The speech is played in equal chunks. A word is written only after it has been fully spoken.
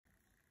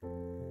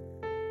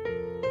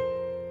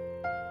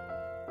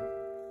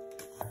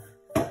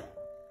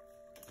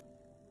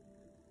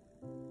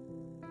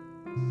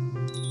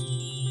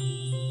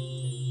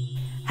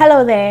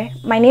Hello there,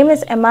 my name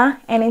is Emma,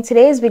 and in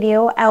today's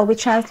video, I will be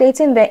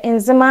translating the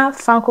Nzema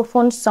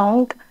francophone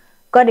song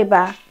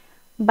Godèba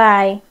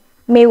by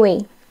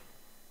Meiway.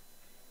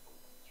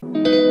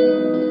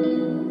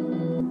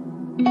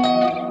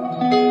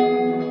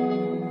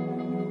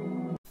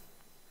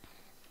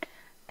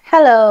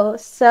 Hello,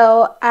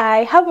 so I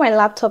have my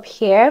laptop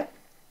here.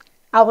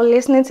 I will be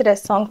listening to the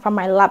song from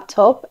my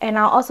laptop, and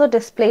I'll also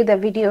display the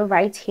video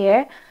right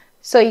here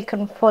so you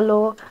can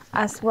follow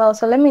as well.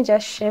 So let me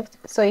just shift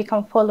so you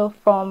can follow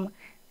from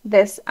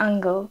this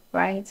angle,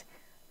 right?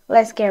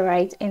 Let's get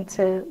right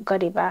into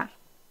Godèba.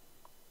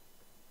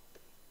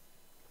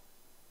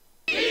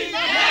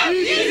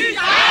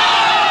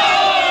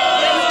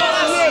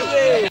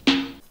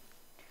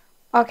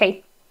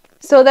 Okay,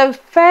 so the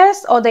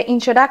first, or the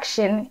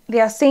introduction, they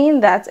are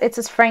saying that it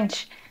is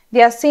French.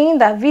 They are saying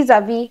that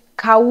vis-a-vis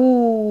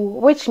kaou,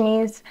 which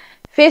means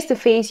face to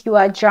face you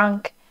are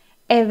drunk.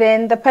 And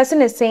then the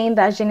person is saying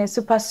that je ne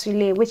suis pas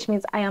saoulé, which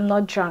means I am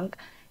not drunk.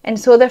 And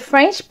so the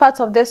French part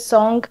of this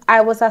song,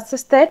 I was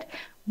assisted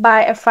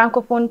by a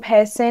francophone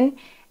person.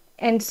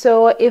 And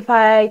so if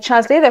I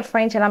translate the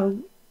French and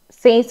I'm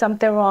saying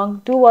something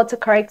wrong, do well to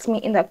correct me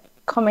in the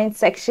comment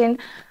section.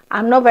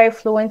 I'm not very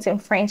fluent in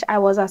French. I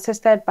was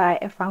assisted by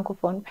a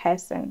francophone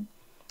person.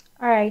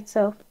 All right,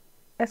 so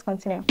let's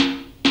continue.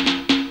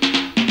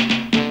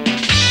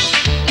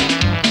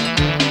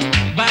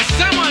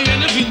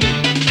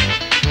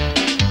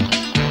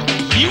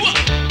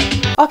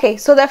 Okay,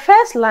 so the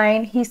first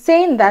line, he's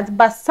saying that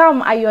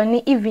Basam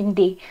ayoni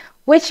ivinde,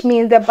 which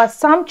means the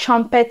Basam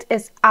trumpet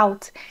is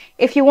out.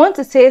 If you want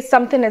to say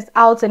something is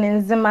out in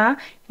Nzema,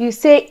 you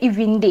say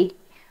ivinde.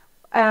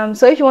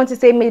 So if you want to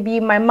say maybe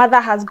my mother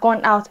has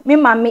gone out, me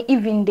mama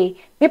ivinde,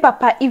 me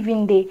papa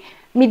ivinde,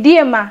 me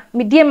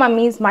diema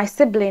means my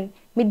sibling,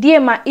 me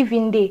diema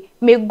ivinde,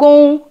 me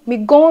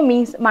gon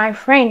means my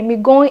friend, me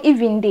gon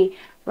ivinde,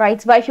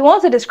 right? But if you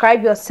want to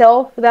describe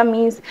yourself, that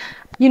means,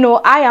 you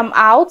know, I am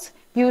out.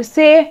 You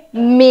say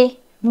me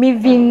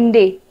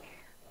vinde.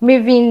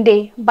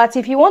 But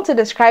if you want to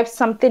describe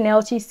something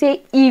else, you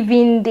say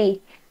ivinde,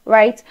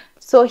 right?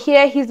 So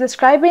here he's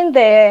describing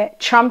the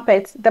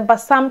trumpet, the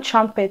Basam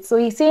trumpet. So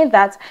he's saying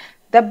that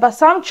the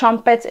Basam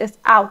trumpet is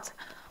out.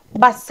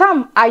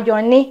 Basam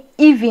ayone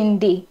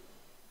ivinde.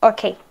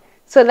 Okay,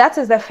 so that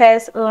is the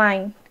first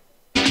line.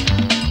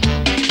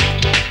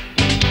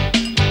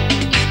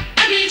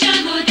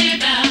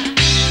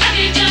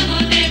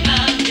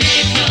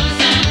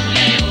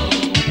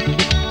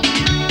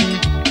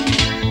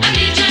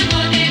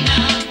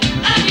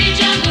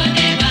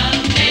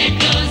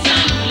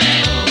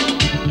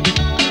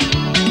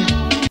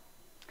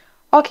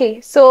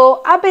 Okay,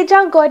 so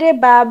Abidjan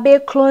Godèba be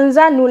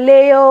klonza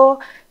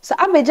nuleo. So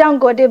Abidjan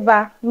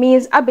Godèba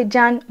means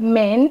Abidjan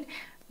men,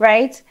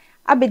 right?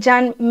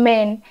 Abidjan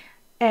men.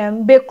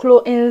 Be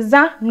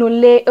klonza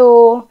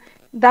nuleo.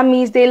 That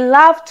means they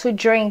love to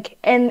drink.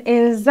 And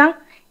inza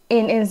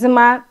in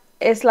Nzema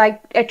is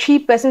like a tree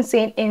person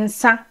saying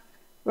insa,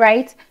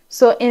 right?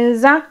 So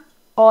inza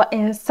or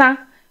insa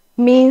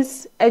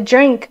means a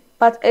drink,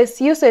 but it's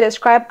used to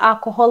describe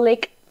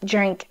alcoholic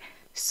drink.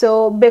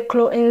 So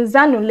beklo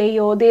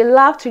inzanuleyo, they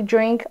love to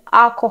drink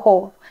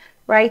alcohol,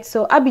 right?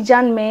 So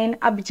Abidjan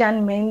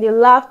men, they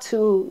love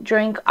to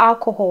drink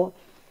alcohol,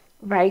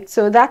 right?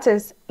 So that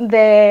is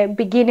the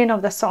beginning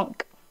of the song.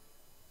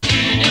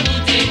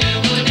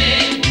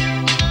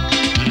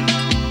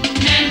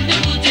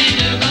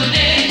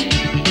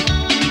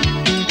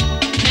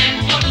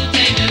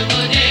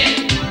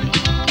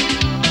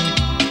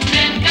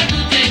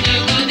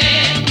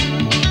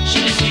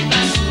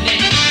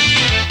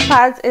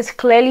 Part is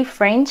clearly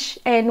French,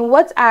 and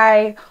what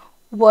I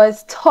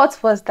was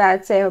taught was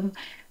that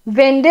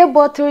vende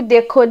bottle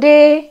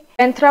décodé,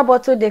 ventra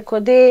bottle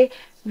décodé,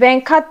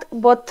 24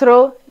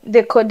 bottle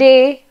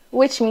décodé,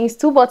 which means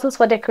 2 bottles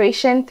for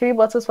decoration, 3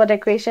 bottles for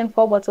decoration,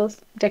 4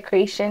 bottles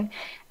decoration.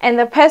 And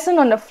the person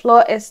on the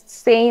floor is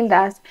saying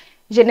that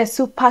je ne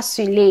suis pas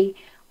saoulé,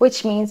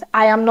 which means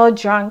I am not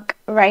drunk,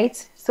 right?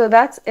 So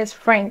that is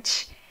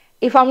French.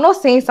 If I'm not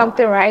saying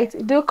something right,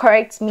 do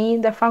correct me.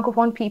 The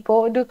francophone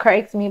people, do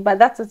correct me. But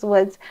that is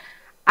what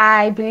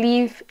I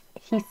believe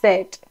he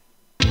said.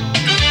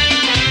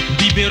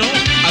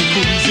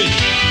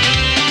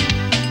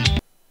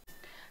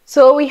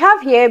 So we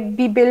have here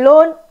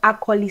biberon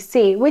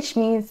alcoolisé, which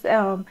means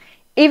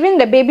even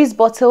the baby's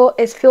bottle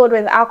is filled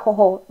with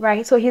alcohol,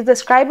 right? So he's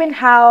describing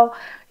how,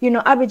 you know,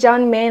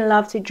 Abidjan men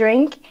love to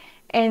drink.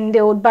 And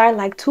they would buy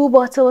like 2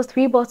 bottles,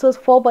 3 bottles,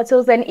 4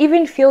 bottles, and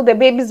even fill the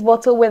baby's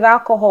bottle with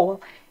alcohol.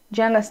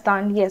 Do you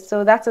understand? Yes,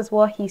 so that is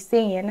what he's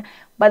saying.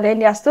 But then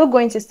they are still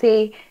going to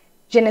say,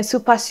 je ne suis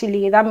pas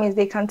saoulé. That means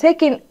they can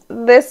take in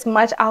this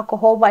much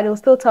alcohol, but they'll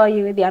still tell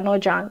you they are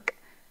not drunk.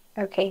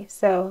 Okay,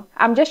 so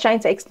I'm just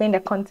trying to explain the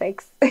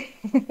context.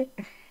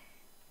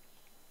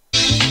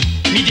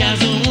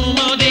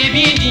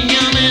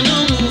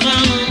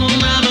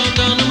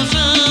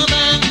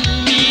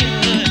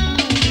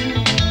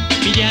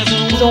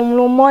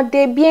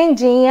 Zomlumode bien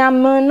dia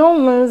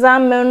menom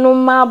zameno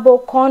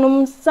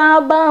mabokonum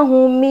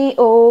sabahumi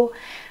o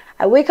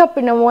I wake up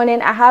in the morning,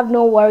 I have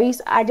no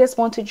worries, I just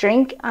want to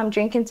drink. I'm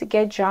drinking to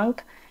get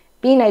drunk.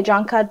 Being a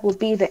drunkard will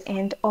be the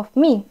end of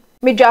me.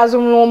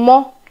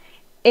 Midrazumumo.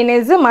 In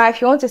Nzema,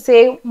 if you want to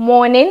say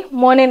morning,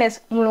 morning is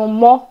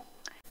mlomo.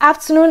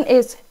 Afternoon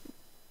is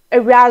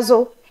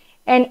erazo,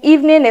 and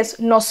evening is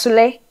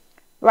nosule,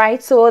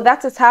 right? So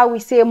that is how we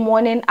say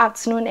morning,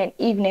 afternoon, and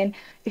evening.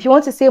 If you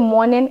want to say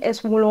morning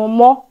is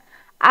mlomo,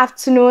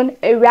 afternoon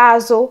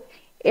erazo.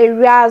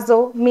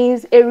 Erazo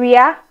means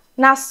area,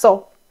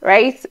 naso,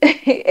 right?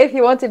 If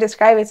you want to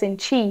describe it in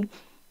chi,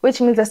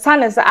 which means the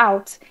sun is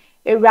out,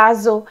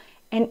 erazo,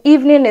 and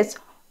evening is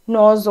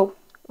nozo,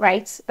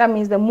 right? That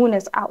means the moon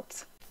is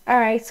out. All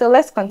right, so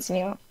let's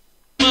continue.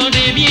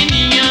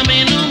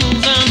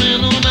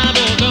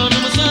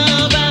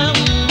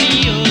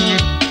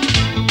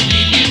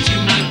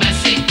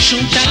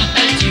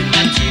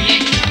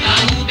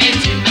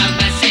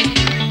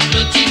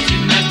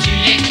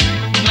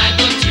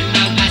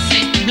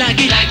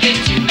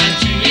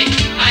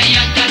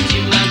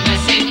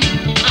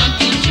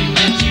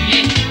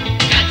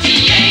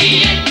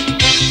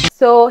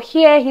 So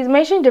here he's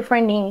mentioning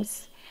different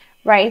names,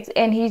 right?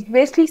 And he's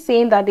basically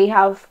saying that they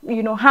have,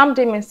 harmed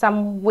him in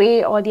some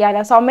way or the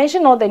other. So I'll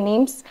mention all the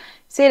names,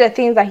 say the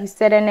things that he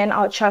said, and then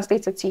I'll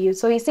translate it to you.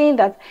 So he's saying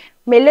that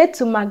Mele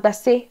to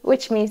Magbase,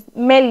 which means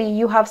Meli,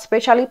 you have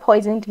spiritually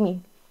poisoned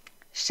me.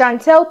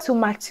 Chantel to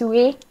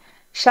Matue,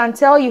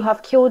 Chantel, you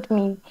have killed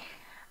me.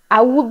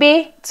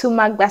 Awube to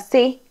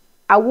Magbase,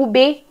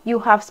 Awube, you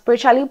have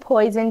spiritually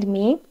poisoned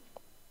me.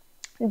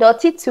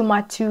 Doti to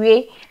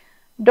Matue,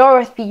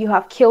 Dorothy, you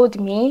have killed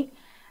me.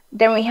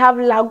 Then we have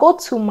Lago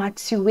to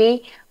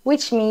Matue,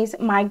 which means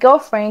my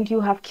girlfriend,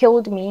 you have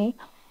killed me.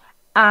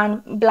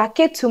 And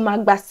Blake to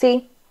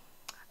Magbase,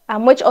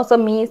 which also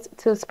means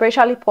to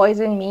spiritually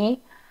poison me.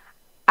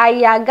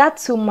 Ayaga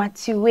to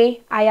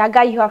Matue,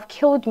 Ayaga, you have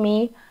killed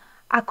me.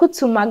 Aku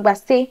to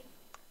Magbase,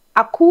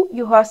 Aku,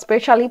 you have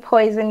spiritually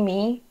poisoned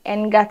me.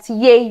 And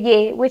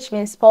Gatiye, which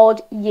means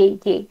spelled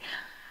ye.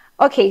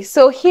 Okay,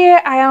 so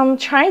here I am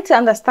trying to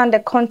understand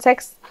the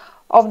context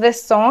of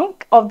this song,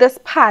 of this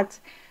part.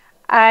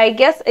 I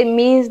guess it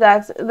means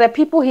that the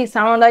people he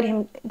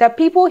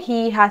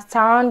has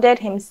surrounded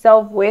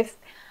himself with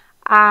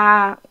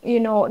are,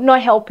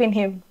 not helping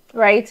him,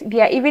 right?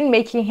 They are even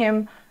making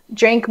him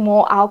drink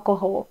more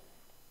alcohol.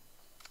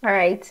 All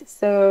right,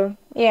 so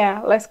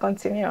yeah, let's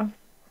continue.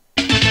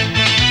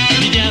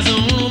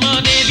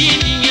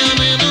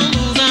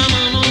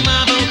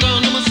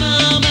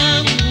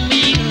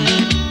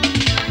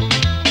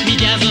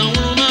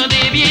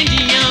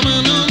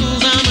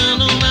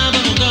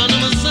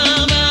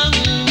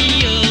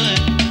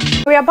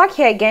 We are back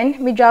here again.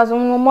 Which means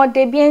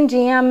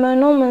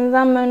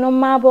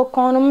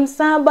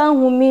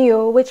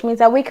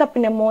I wake up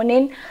in the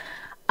morning.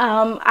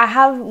 I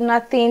have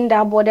nothing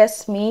that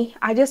bothers me.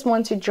 I just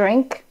want to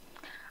drink.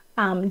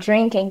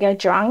 Drink and get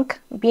drunk.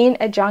 Being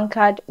a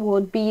drunkard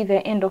would be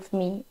the end of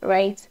me,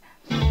 right?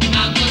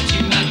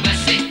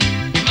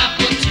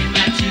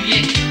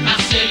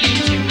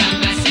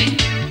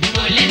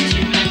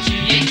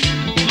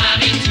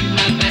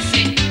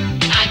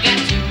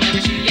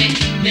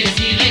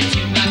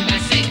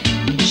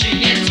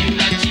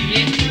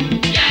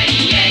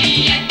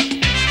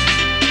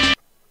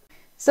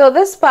 So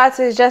this part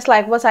is just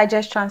like what I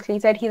just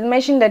translated. He's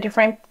mentioned the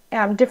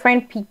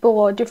different people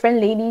or different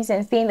ladies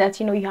and saying that,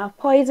 you have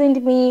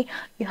poisoned me,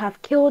 you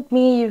have killed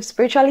me, you've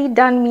spiritually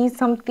done me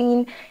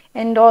something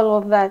and all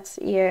of that.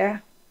 Yeah.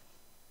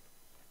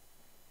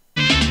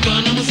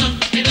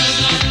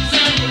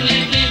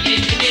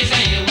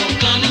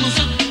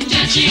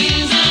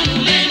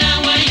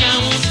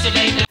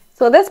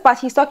 So this part,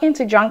 he's talking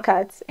to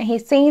drunkards and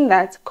he's saying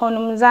that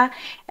konumza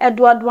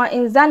edwadwa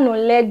inzano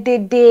le de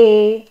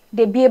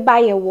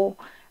biebayewo,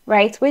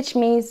 right? Which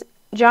means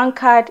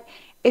drunkard,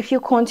 if you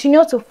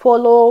continue to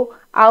follow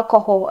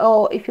alcohol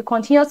or if you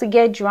continue to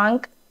get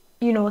drunk,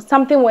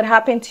 something would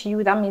happen to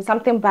you. That means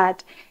something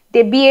bad.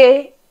 De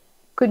bie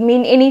could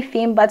mean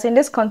anything, but in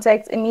this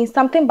context, it means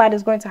something bad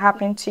is going to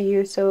happen to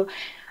you. So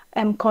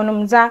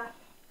konumza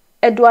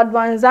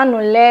edwadwanzano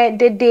le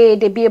de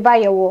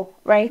biebayewo,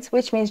 right?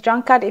 Which means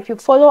drunkard, if you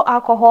follow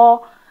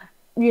alcohol,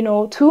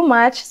 too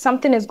much,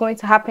 something is going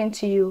to happen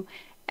to you.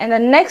 And the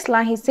next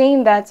line, he's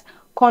saying that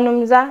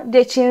konumza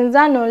de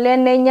chinzano le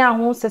nenya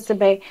hu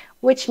sesebe,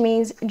 which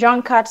means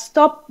drunkard,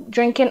 stop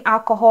drinking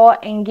alcohol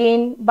and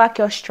gain back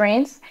your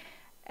strength.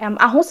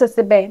 Ahu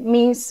sesebe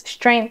means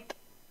strength,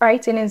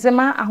 right? In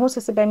Nzema, ahu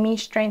sesebe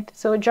means strength.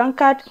 So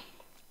drunkard,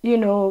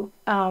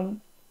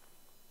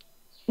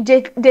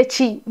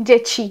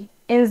 jechi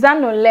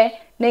inzanole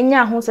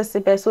nenya hu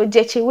sesebe, so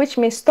jechi, which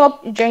means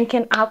stop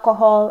drinking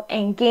alcohol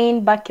and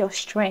gain back your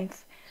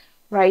strength,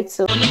 right?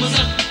 So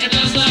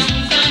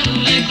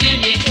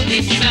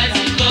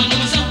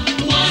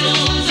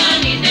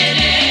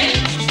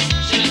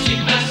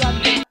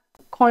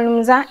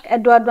konumza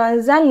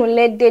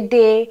edwadwanzanule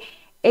dede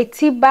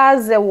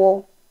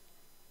etibazewo.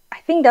 I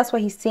think that's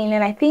what he's saying,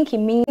 and I think he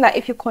means that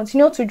if you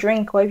continue to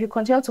drink or if you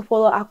continue to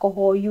follow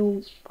alcohol,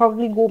 you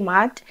probably go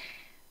mad.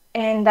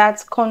 and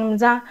that's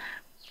konumza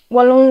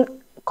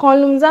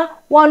konumza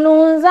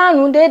wanunza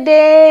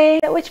nudede,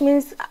 which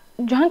means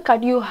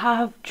drunkard, you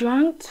have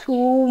drunk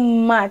too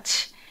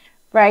much,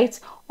 right?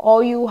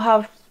 Or you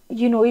have,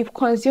 you've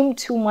consumed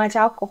too much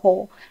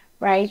alcohol,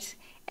 right?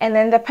 And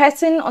then the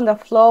person on the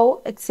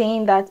floor, it's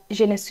saying that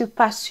je ne suis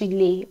pas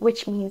saoulé,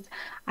 which means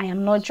I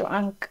am not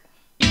drunk.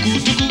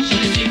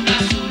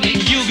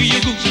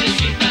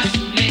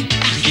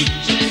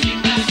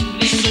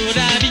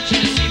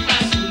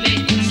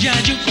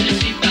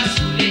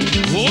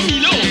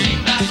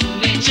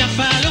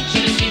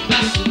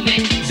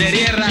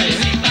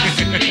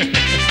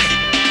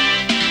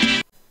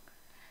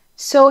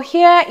 So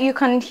here you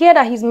can hear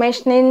that he's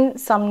mentioning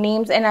some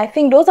names, and I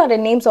think those are the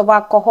names of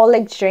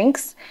alcoholic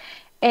drinks.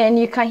 And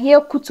you can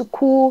hear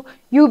kutuku,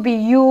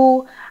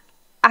 UBU,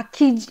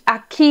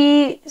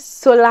 Aki,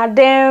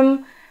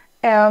 Soladem,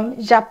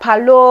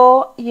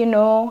 Japalo,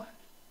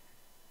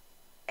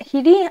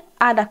 He didn't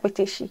add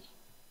Akweteshi.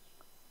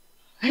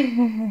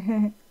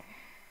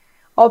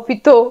 Or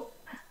Pito,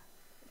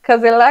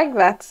 because they like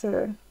that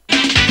too.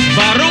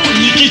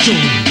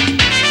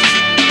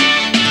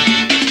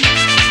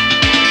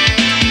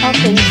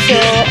 Okay, so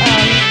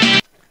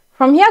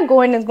from here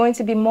going is going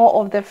to be more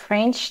of the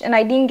French, and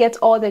I didn't get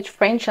all the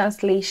French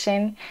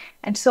translation,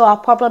 and so I'll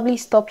probably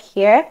stop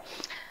here.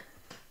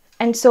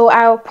 But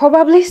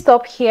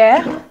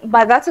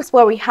that is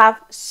what we have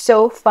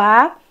so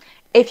far.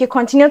 If you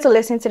continue to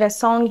listen to the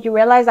song, you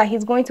realize that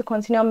he's going to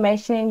continue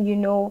mentioning,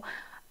 which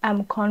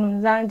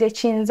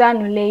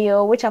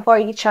I've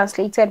already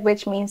translated,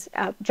 which means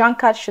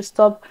drunkards should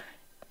stop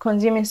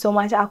consuming so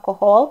much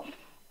alcohol.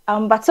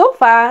 But so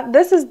far,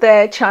 this is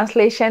the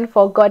translation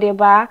for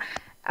Godèba.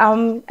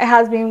 It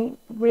has been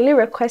really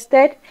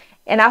requested,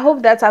 and I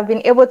hope that I've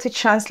been able to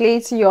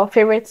translate your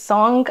favorite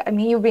song. I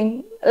mean, you've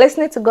been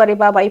listening to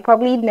Godèba, but you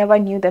probably never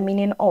knew the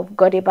meaning of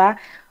Godèba.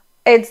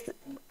 It's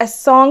a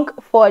song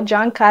for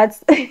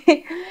drunkards.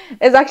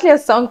 It's actually a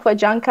song for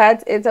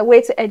drunkards. It's a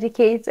way to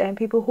educate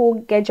people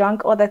who get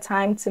drunk all the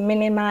time, to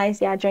minimize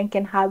their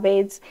drinking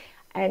habits,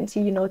 and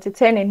to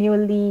turn a new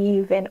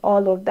leaf and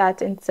all of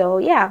that. And so,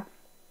 yeah,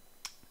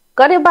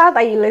 Godèba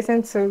that you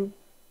listen to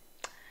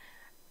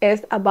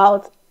is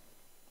about,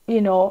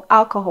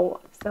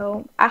 alcohol.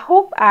 So I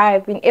hope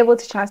I've been able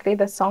to translate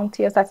the song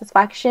to your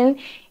satisfaction.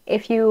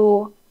 If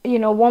you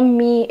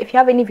if you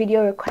have any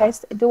video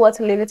requests, do want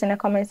to leave it in the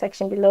comment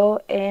section below.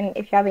 And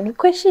if you have any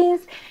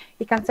questions,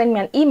 you can send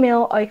me an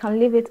email, or you can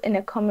leave it in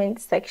the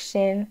comment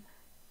section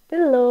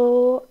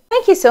below.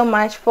 Thank you so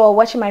much for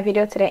watching my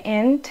video to the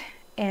end,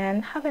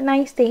 and have a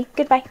nice day.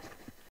 Goodbye.